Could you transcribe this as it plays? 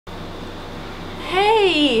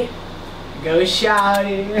birthday! Go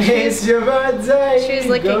shawty, it's your birthday. She's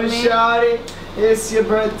licking Go me. shawty, it's your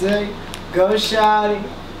birthday. Go shawty,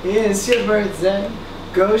 it's your birthday.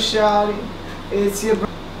 Go shawty, it's your birthday.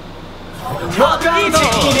 Welcome to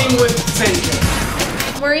Eating with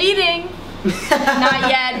Sinjin. We're eating. Not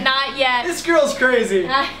yet, not yet. This girl's crazy.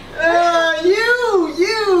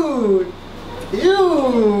 You.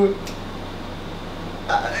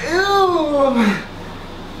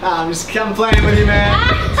 I'm just playing with you, man.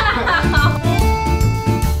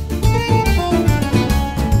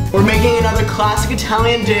 We're making another classic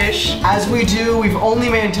Italian dish. As we do, we've only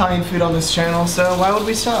made Italian food on this channel, so why would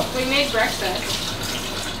we stop? We made breakfast.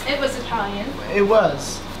 It was Italian. It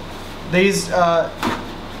was. These, yeah.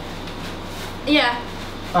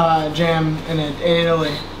 Jam in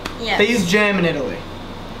Italy. Yes. They use jam in Italy.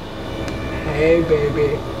 Hey,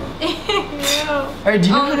 baby. No. Alright, do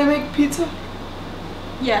you know how to make pizza?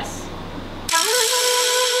 Yes.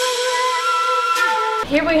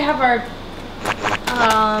 Here we have our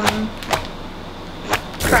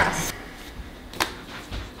crust.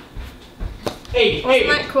 Hey, Wasn't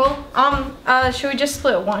that cool? Should we just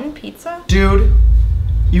split one pizza? Dude,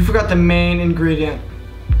 you forgot the main ingredient.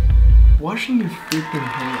 Washing your freaking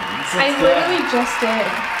hands. I literally just did.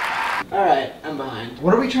 Alright, I'm behind.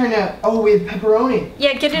 What are we trying to... Oh, we have pepperoni.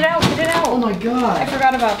 Yeah, get it out, get it out. Oh my god. I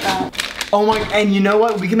forgot about that. Oh my, and you know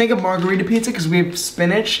what? We can make a margarita pizza because we have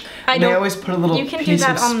spinach. And they always put a little piece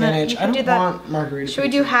of spinach. I don't want margarita pizza. Should we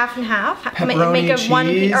do half and half? Pepperoni,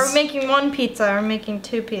 cheese. Are we making one pizza or making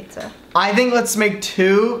two pizza? I think let's make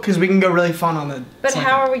two because we can go really fun on the But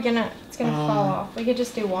how are we gonna, it's gonna fall off. We could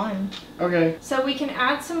just do one. Okay. So we can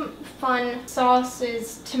add some fun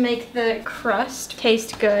sauces to make the crust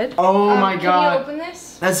taste good. Oh my god. Can you open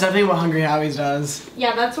this? That's definitely what Hungry Howie's does.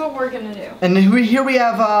 Yeah, that's what we're gonna do. And here we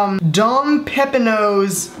have Dom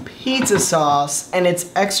Pepino's pizza sauce, and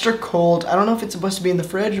it's extra cold. I don't know if it's supposed to be in the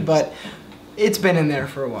fridge, but it's been in there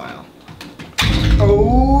for a while.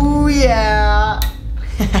 Oh yeah.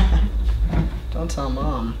 Don't tell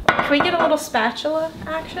mom. Can we get a little spatula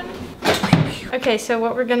action? Okay, so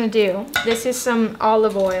what we're gonna do, this is some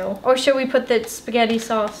olive oil. Or should we put the spaghetti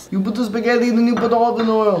sauce? You put the spaghetti, then you put olive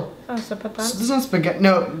oil. Oh, so put that? So this is spaghetti.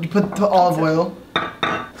 No, you put the olive oil.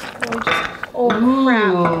 Oh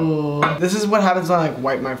crap. Ooh. This is what happens when I like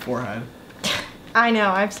wipe my forehead. I know,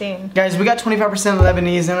 I've seen. Guys, we got 25%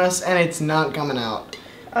 Lebanese in us, and it's not coming out.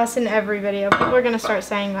 Us in every video. People are gonna start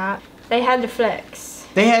saying that. They had to flex.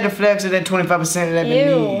 They had to flex it at 25%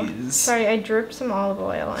 Lebanese. Ew. Sorry, I dripped some olive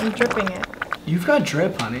oil. I'm dripping it. You've got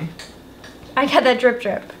drip, honey. I got that drip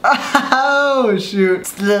drip. Oh,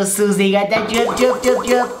 shoot. Little Susie got that drip, drip, drip,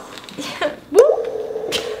 drip.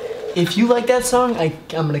 If you like that song, I'm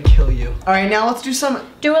gonna kill you. All right, now let's do some.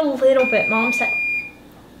 Do a little bit, Mom said.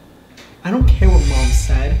 I don't care what Mom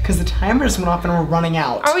said, because the timer just went off and we're running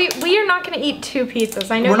out. Are we are not gonna eat two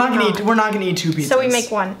pizzas. I know we're not gonna eat two pizzas. So we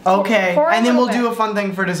make one. Okay, Pour and then we'll bit. do a fun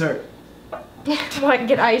thing for dessert. What,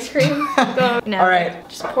 get ice cream? No. All right.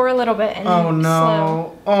 Just pour a little bit and oh no.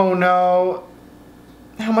 slow. Oh no.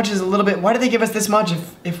 How much is a little bit? Why did they give us this much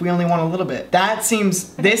if we only want a little bit? This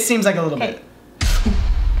seems like a little bit. Okay.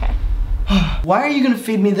 Why are you gonna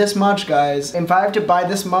feed me this much, guys? If I have to buy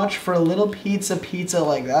this much for a little pizza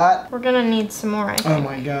like that? We're gonna need some more, I think. Oh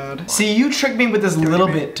my god. See, you tricked me with this little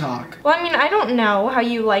bit talk. Well, I mean, I don't know how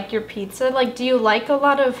you like your pizza. Like, do you like a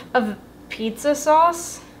lot of pizza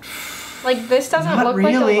sauce? Like, this doesn't Not look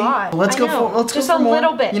really. like a lot. Let's go for more. Just a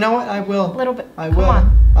little bit. You know what? I will. A little bit. I will. Come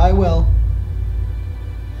on. I will.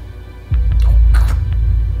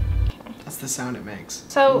 That's the sound it makes.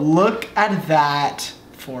 So look at that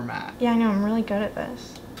format. Yeah, I know. I'm really good at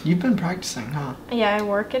this. You've been practicing, huh? Yeah, I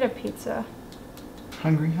work at a pizza.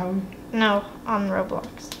 Hungry Howie? No, on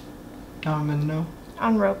Roblox. No.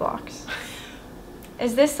 On Roblox.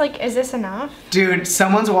 Is this enough? Dude,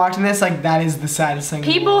 someone's watching this like that is the saddest thing.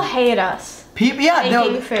 People hate us. People, yeah,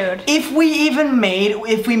 making food. If we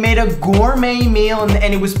made a gourmet meal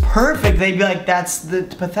and it was perfect, they'd be like, that's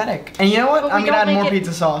pathetic. And you know what? I'm gonna add more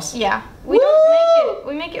pizza sauce. Yeah, we don't make it.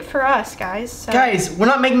 We make it for us, guys. So. Guys, we're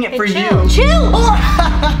not making it for chill. you. Chill.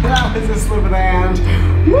 That was a slip of the hand.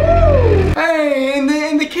 Woo! Hey,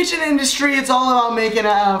 in the kitchen industry, it's all about making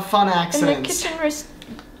fun accidents. In the kitchen.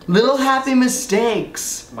 Little happy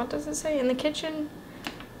mistakes. What does it say? In the kitchen?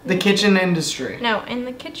 The kitchen industry. No, in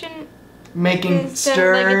the kitchen. Making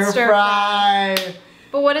stir fry.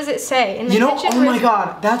 But what does it say? In the kitchen, kitchen, oh my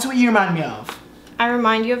god, that's what you remind me of. I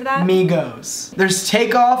remind you of that? Migos. There's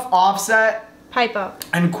Takeoff, Offset, Pipe Up.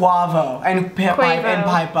 and Quavo, and Pipe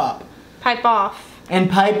Up. Pipe Off. And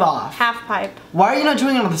pipe off. Half pipe. Why are you not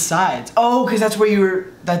doing it on the sides? Oh, because that's where you were,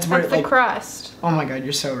 that's where That's the crust. Oh my god,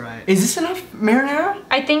 you're so right. Is this enough marinara?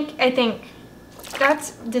 I think.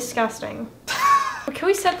 That's disgusting. Can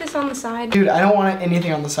we set this on the side? Dude, I don't want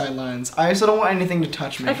anything on the sidelines. I also don't want anything to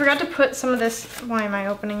touch me. I forgot to put some of this, why am I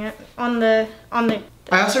opening it? On the.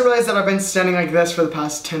 I also realized that I've been standing like this for the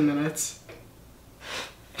past 10 minutes.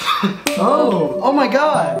 Oh my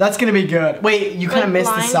god. That's gonna be good. Wait, you kind of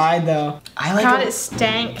missed the side though. I like God, it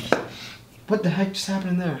stank. What the heck just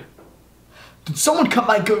happened in there? Did someone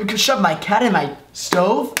shove my cat in my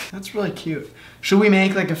stove? That's really cute. Should we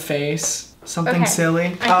make like a face? Something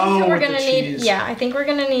silly? I think we're gonna need, yeah, I think we're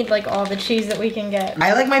gonna need like all the cheese that we can get.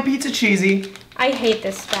 I like my pizza cheesy. I hate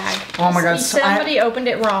this bag. Oh my god. Somebody opened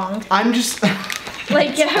it wrong. I'm just...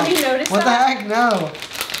 Like, have you noticed what that? What the heck?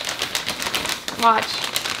 No.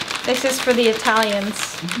 Watch. This is for the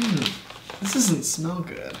Italians. This doesn't smell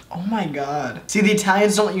good. Oh my god. See, the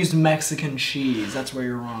Italians don't use Mexican cheese. That's where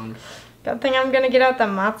you're wrong. Good thing I'm gonna get out the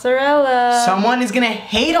mozzarella. Someone is gonna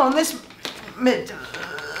hate on this.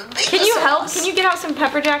 Can you help? Can you get out some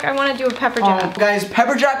pepper jack? I want to do a pepper jack. Guys,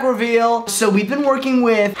 pepper jack reveal. So we've been working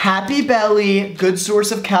with Happy Belly, good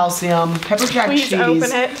source of calcium, pepper jack cheese. Please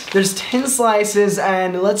open it. There's 10 slices,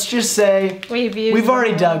 and let's just say we've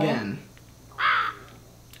already dug in.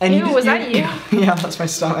 And Ew, was that you? Yeah, that's my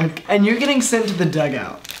stomach. And you're getting sent to the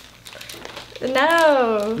dugout.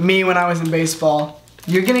 No. Me when I was in baseball.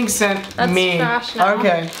 You're getting sent me. That's trash now.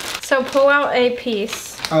 Okay. So pull out a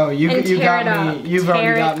piece. Oh, you got me. You've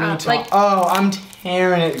already got me. Like, oh, I'm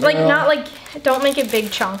tearing it, girl. Like, not like, don't make it big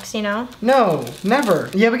chunks, you know? No, never.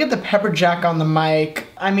 Yeah, we get the pepper jack on the mic.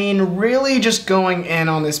 I mean, really just going in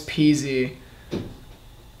on this peasy.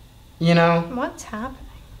 You know? What's happening?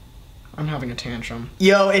 I'm having a tantrum.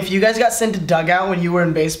 Yo, if you guys got sent to dugout when you were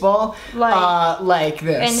in baseball, like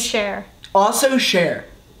this. And share. Also share.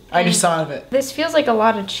 I just thought of it. This feels like a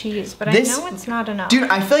lot of cheese, but I know it's not enough. Dude,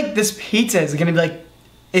 I feel like this pizza is gonna be like,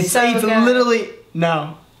 it's literally,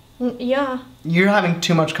 no. Yeah. You're having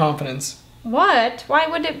too much confidence. What? Why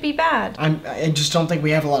would it be bad? I just don't think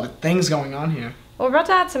we have a lot of things going on here. Well, we're about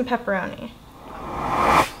to add some pepperoni.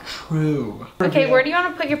 True. Okay, where do you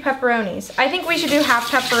want to put your pepperonis? I think we should do half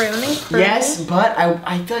pepperoni. Yes, but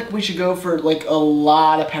I feel like we should go for like a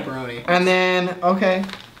lot of pepperoni. And then, okay.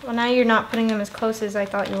 Well, now you're not putting them as close as I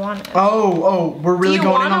thought you wanted. Oh, we're really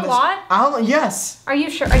going in on this. Do you want a lot? Yes. Are you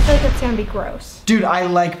sure? I feel like it's gonna be gross. Dude, I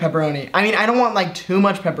like pepperoni. I mean, I don't want like too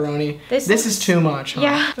much pepperoni. This is too much, huh?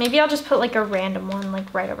 Yeah, maybe I'll just put like a random one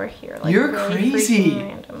like right over here. Like You're really crazy.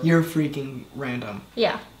 Random. You're freaking random.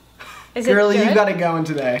 Yeah. Is Girlie, it good? you got it going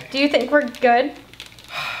today. Do you think we're good?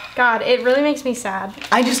 God, it really makes me sad.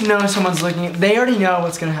 I just know someone's looking at, they already know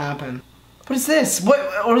what's gonna happen. What is this?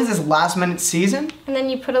 What is this, last minute season? And then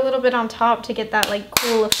you put a little bit on top to get that like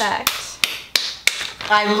cool effect.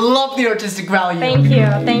 I love the artistic value.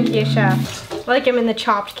 Thank you, chef. Like I'm in the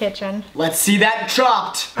chopped kitchen. Let's see that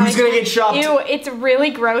chopped. Who's gonna get chopped? Ew, it's really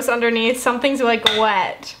gross underneath. Something's like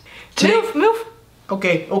wet. Move.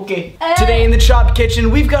 Okay. Today in the chopped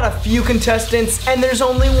kitchen, we've got a few contestants and there's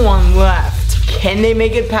only one left. Can they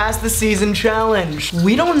make it past the season challenge?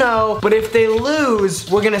 We don't know, but if they lose,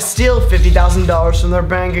 we're gonna steal $50,000 from their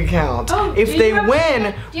bank account. Oh, if they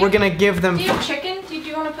win, we're gonna give them. Do you have chicken? Do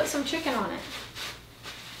you want to put some chicken on it?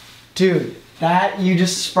 Dude, you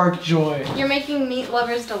just sparked joy. You're making meat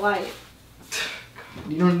lovers delight.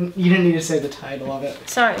 You didn't need to say the title of it.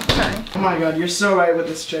 Sorry. Oh my god, you're so right with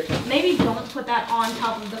this chicken. Maybe don't put that on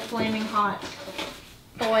top of the flaming hot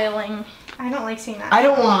boiling. I don't like seeing that. I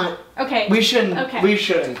don't want. Okay. We shouldn't. Okay. We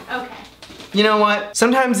shouldn't. Okay. You know what?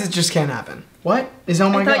 Sometimes it just can't happen. What? Oh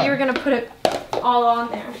my god. I thought you were gonna put it all on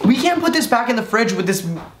there. We can't put this back in the fridge with this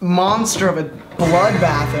monster of a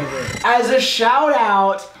bloodbath over it. As a shout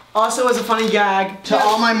out, also as a funny gag, to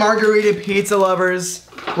all my margarita pizza lovers,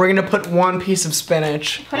 we're gonna put one piece of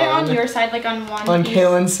spinach. Put it on your side, like on one on piece.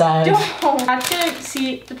 KALYNN''s side. Don't. That's gonna,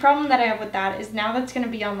 see, the problem that I have with that is now that's gonna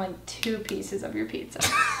be on like 2 pieces of your pizza.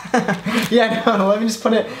 Yeah, no, let me just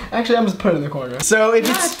put it, actually I'm just put it in the corner. So if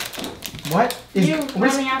it's, what is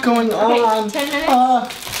going on? Okay, 10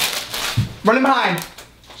 minutes. Running behind.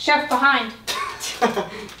 Chef behind.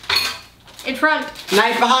 In front.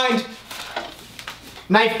 Knife behind.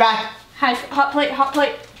 Knife back. Hot plate.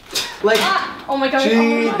 Like, oh my god.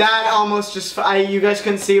 Gee, that almost just, you guys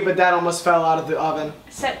couldn't see it, but that almost fell out of the oven.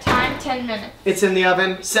 Set time, 10 minutes. It's in the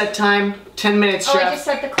oven. Set time, 10 minutes, chef. Oh, I just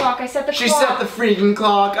set the clock. She set the freaking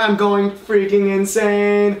clock. I'm going freaking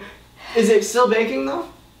insane. Is it still baking though?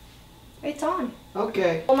 It's on.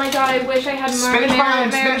 Okay. Oh my god, I wish I had spinach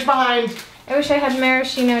behind. I wish I had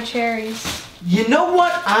maraschino cherries. You know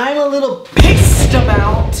what? I'm a little pissed just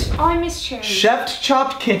about. Oh, I miss cherries. Chef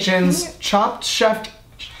Chopped Kitchens, chopped chefs.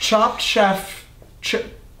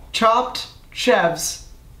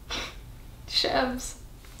 Chefs.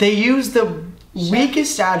 They use the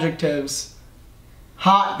weakest adjectives.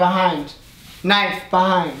 Hot behind. Knife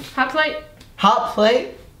behind. Hot plate. Hot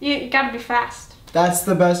plate? You gotta be fast. That's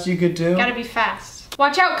the best you could do? Gotta be fast.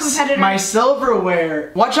 Watch out, competitor. My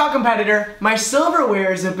silverware. Watch out, competitor. My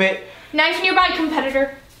silverware is a bit... Knife nearby,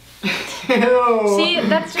 competitor. Ew. See,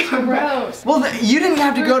 that's just gross. Well, you didn't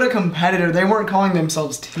have to go to competitor. They weren't calling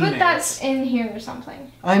themselves teammates. Put that in here or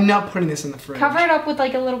something. I'm not putting this in the fridge. Cover it up with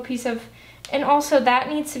like a little piece of... And also, that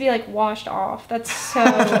needs to be like washed off. That's so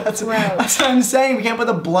gross. That's what I'm saying. We can't put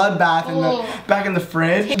the bloodbath back in the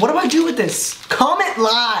fridge. What do I do with this? Comment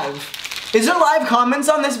live. Is there live comments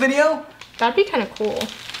on this video? That'd be kind of cool.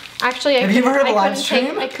 Actually, have you ever heard of a live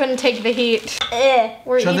stream? I couldn't take the heat.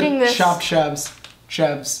 We're eating this. Chopped chebs.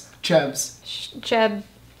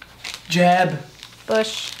 Jeb.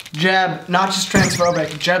 Bush. Jeb. Not just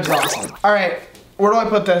transphobic. Jeb's awesome. All right. Where do I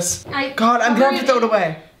put this? God, I'm gonna have to throw it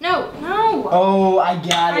away. No. Oh, I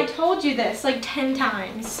got it. I told you this like 10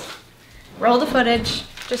 times. Roll the footage.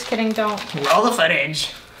 Just kidding, don't. Roll the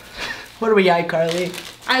footage. What are we at, Carly?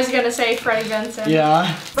 I was gonna say Freddie Benson.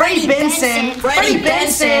 Yeah. Freddie Benson.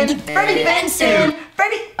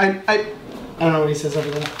 I don't know what he says over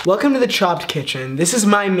there. Welcome to the Chopped Kitchen. This is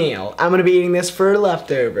my meal. I'm gonna be eating this for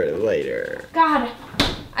leftover later. God,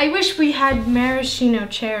 I wish we had maraschino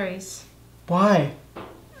cherries. Why?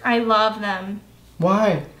 I love them.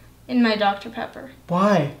 Why? In my Dr. Pepper.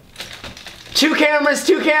 Why? Two cameras!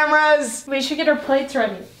 We should get our plates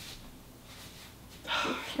ready.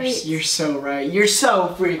 You're so right. You're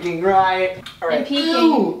so freaking right. All right.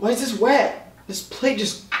 Ew, why is this wet? This plate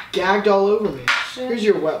just gagged all over me. Shit. Here's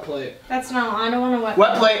your wet plate. That's not, I don't want a wet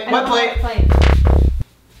plate. Wet plate.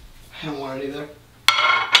 I don't want it either.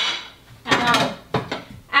 Ow.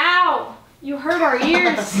 Ow! You hurt our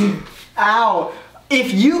ears. Ow.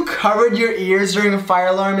 If you covered your ears during a fire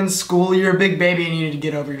alarm in school, you're a big baby and you need to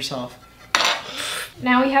get over yourself.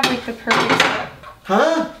 Now we have like the perfect setup.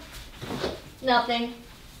 Huh? Nothing.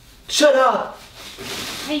 Shut up.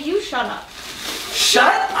 Hey, you shut up.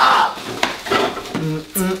 Shut up!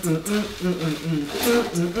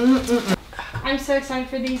 I'm so excited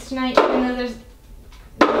for these tonight, even though there's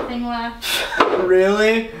nothing left.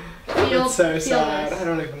 Really? That's so sad. I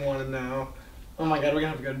don't even want to know. Oh my god, we're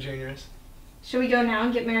gonna have to go to Junior's. Should we go now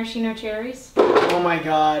and get maraschino cherries? Oh my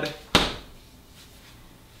god.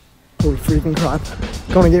 Holy freaking crap.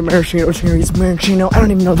 Going to get maraschino cherries. Maraschino. I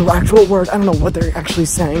don't even know the actual word. I don't know what they're actually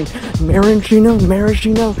saying. Maraschino.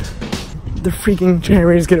 The freaking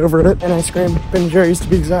cherries, get over it. And ice cream. Ben & Jerry's to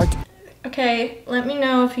be exact. Okay, let me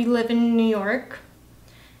know if you live in New York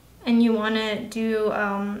and you want to do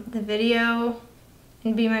the video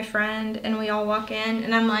and be my friend and we all walk in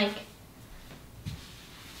and I'm like,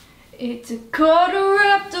 it's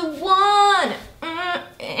 1:45.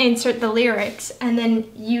 Insert the lyrics and then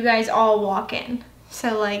you guys all walk in.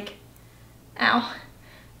 So like, ow.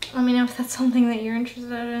 Let me know if that's something that you're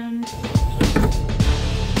interested in.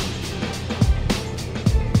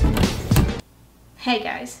 Hey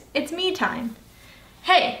guys, it's me time.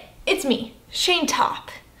 Hey, it's me, Shane Top.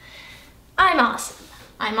 I'm awesome.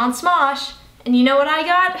 I'm on Smosh. And you know what I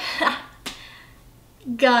got?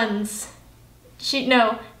 Guns.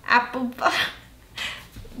 No, apple.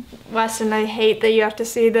 Weston, I hate that you have to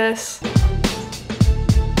see this.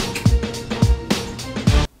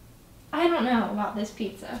 I don't know about this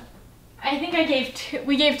pizza. I think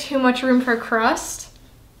we gave too much room for crust.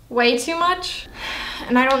 Way too much.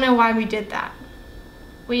 And I don't know why we did that.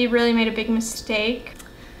 We really made a big mistake.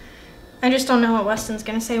 I just don't know what Weston's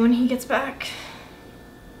gonna say when he gets back.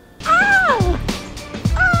 Ow!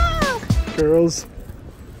 Ow! Girls,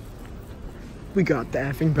 we got the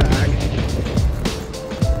effing bag.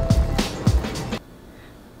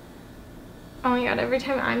 Oh my god, every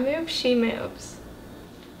time I move, she moves.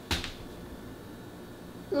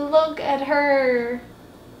 Look at her.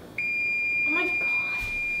 Oh my god.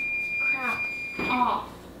 Crap.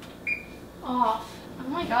 Off. Oh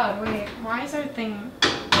my god, wait. Why is our thing...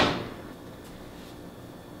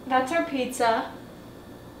 That's our pizza.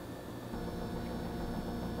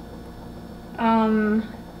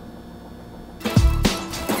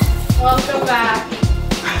 Welcome back.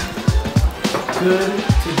 Good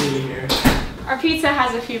to be here. Our pizza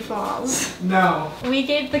has a few flaws. No. We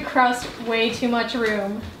gave the crust way too much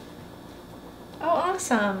room. Oh,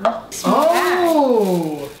 awesome.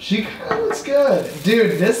 Oh, she kind of looks good.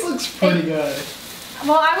 Dude, this looks pretty good.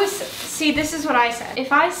 Well, see, this is what I said.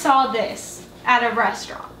 If I saw this at a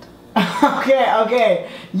restaurant, Okay.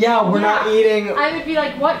 Yeah, we're not eating. I would be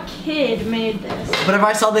like, what kid made this? But if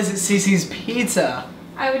I saw this at Cece's Pizza.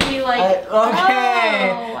 I would be like,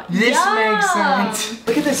 okay, oh, this yum. makes sense.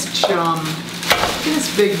 Look at this chum. Look at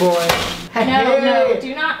this big boy. No,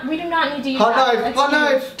 we do not need to use hot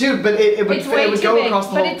knife. Dude, but it would go across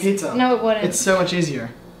the whole pizza. No, it wouldn't. It's so much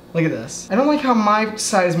easier. Look at this. I don't like how my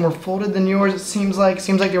side is more folded than yours, it seems like.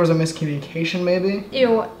 Seems like there was a miscommunication, maybe.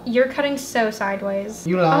 Ew, you're cutting so sideways.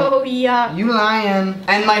 You lie. Oh, yeah. You lying.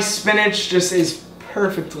 And my spinach just is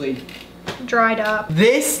perfectly dried up.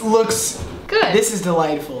 This looks good. This is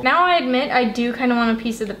delightful. Now I admit I do kind of want a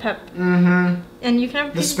piece of the pep. Mm-hmm. And you can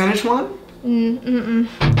have the spinach one?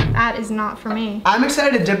 That is not for me. I'm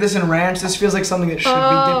excited to dip this in ranch. This feels like something that should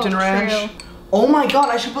be dipped in ranch. True. Oh my god,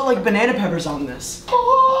 I should put like banana peppers on this.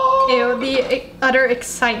 Ew, the utter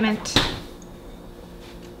excitement.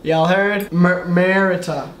 Y'all heard?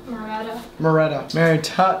 Merita.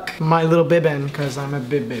 My little bibbin, because I'm a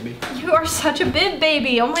bib baby. You are such a bib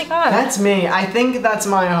baby. Oh my god. That's me. I think that's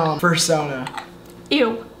my persona.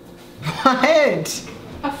 Ew. What?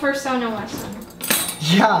 A fursona Weston.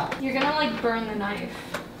 Yeah. You're gonna like burn the knife.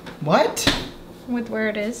 What? With where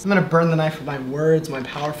it is. I'm gonna burn the knife with my words, my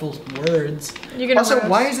powerful words. You're gonna also, roast.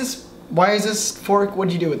 why is this fork?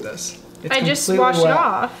 What'd you do with this? It's I just washed it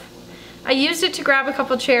off. I used it to grab a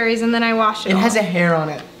couple cherries and then I washed it off. It has a hair on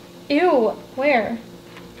it. Ew, where?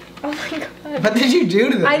 Oh my god. What did you do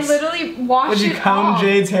to this? I literally washed it off. Did you comb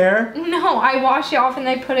Jade's hair? No, I washed it off and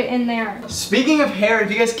I put it in there. Speaking of hair,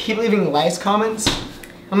 if you guys keep leaving lice comments,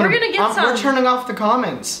 we're gonna get some. We're turning off the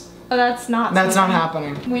comments. Oh, that's not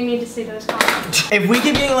happening. We need to see those comments. If we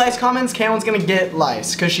keep getting lice comments, Carolyn's gonna get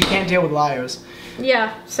lice because she can't deal with liars.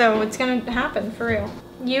 Yeah, so it's gonna happen for real.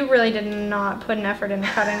 You really did not put an effort into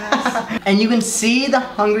cutting this. And you can see the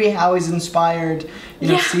Hungry Howie's inspired,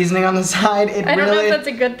 seasoning on the side. I don't know if that's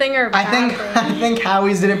a good thing or a bad thing. I think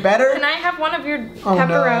Howie's did it better. Can I have one of your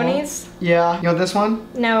pepperonis? No. Yeah. You want this one?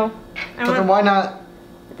 No. Why not?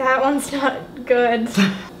 That one's not good.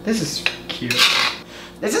 This is cute.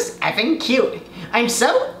 This is effing cute. I'm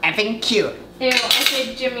so effing cute. Ew, I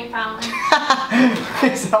say Jimmy Fallon.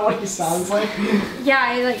 Is that what he sounds like? Yeah,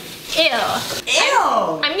 I like, ew.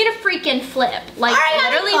 Ew! I'm gonna freaking flip. Like,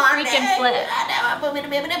 literally freaking flip.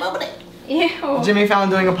 Ew. Jimmy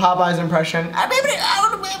Fallon doing a Popeyes impression.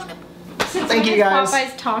 Thank you guys.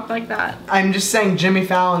 Popeyes talk like that. I'm just saying Jimmy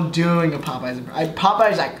Fallon doing a Popeyes impression.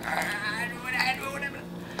 Popeyes like...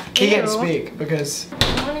 He can't speak because...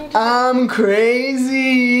 I'm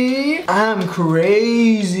crazy. I'm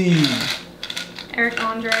crazy. Eric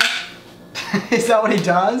Andre. Is that what he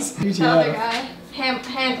does? The other guy.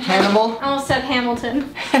 Hannibal? I almost said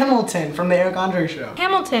Hamilton. Hamilton from the Eric Andre show.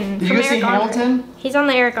 Hamilton. Did you go see Hamilton? He's on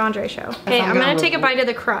the Eric Andre show. Okay, I'm gonna take a bite of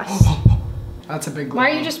the crust. That's a big glow.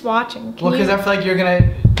 Why are you just watching? Well, because I feel like you're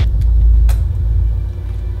gonna...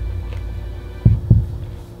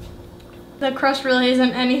 The crust really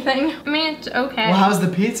isn't anything. I mean, it's okay. Well, how's the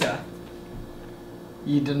pizza?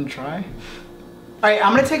 You didn't try? Alright,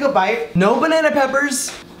 I'm gonna take a bite. No banana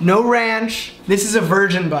peppers, no ranch. This is a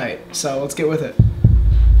virgin bite, so let's get with it.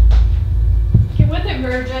 Get with it,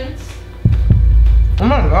 virgins. Oh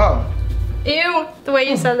my god. Ew, the way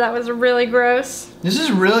you said that was really gross. This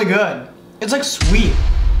is really good. It's like sweet.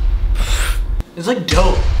 It's like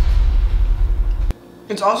dope.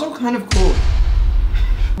 It's also kind of cool.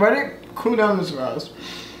 Why did it cool down this fast?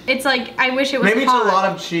 It's like, I wish it was Maybe hot. It's a lot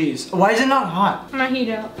of cheese. Why is it not hot? I'm gonna heat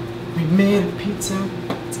it up. We made a pizza.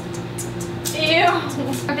 Ew.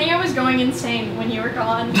 I think I was going insane when you were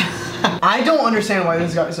gone. I don't understand why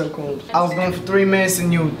this got so cold. I was going for 3 minutes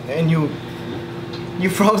and you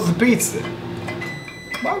froze the pizza.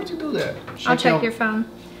 Why would you do that? I'll check your phone.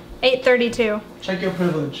 8:32. Check your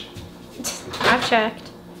privilege. I've checked.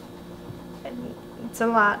 It's a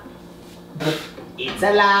lot. It's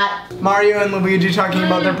a lot. Mario and Luigi talking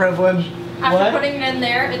about their privilege. After putting it in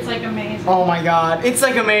there, it's like amazing. Oh my god, it's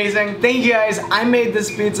like amazing. Thank you guys, I made this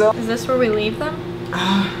pizza. Is this where we leave them?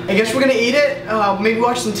 I guess we're gonna eat it. Maybe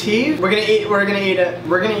watch some TV. We're gonna eat it. We're gonna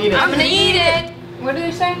eat it. I'm gonna eat it. What do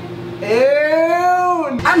they say?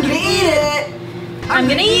 Ew! I'm gonna eat it. I'm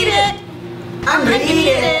gonna eat it. I'm gonna eat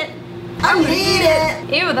it. I'm gonna eat it.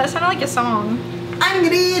 Ew, that sounded like a song. I'm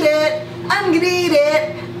gonna eat it. I'm gonna eat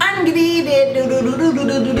it. I'm gonna eat it.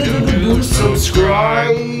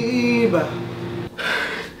 Subscribe.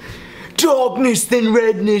 Darkness, then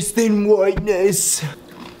redness, then whiteness.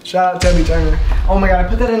 Shout out Toby Turner. Oh my god, I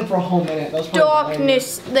put that in for a whole minute. That was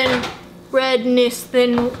Darkness, then redness,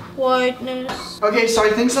 then whiteness. Okay, so I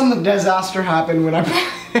think some disaster happened when I put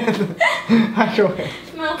it in the microwave.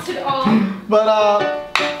 Melted off. But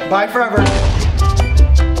bye forever.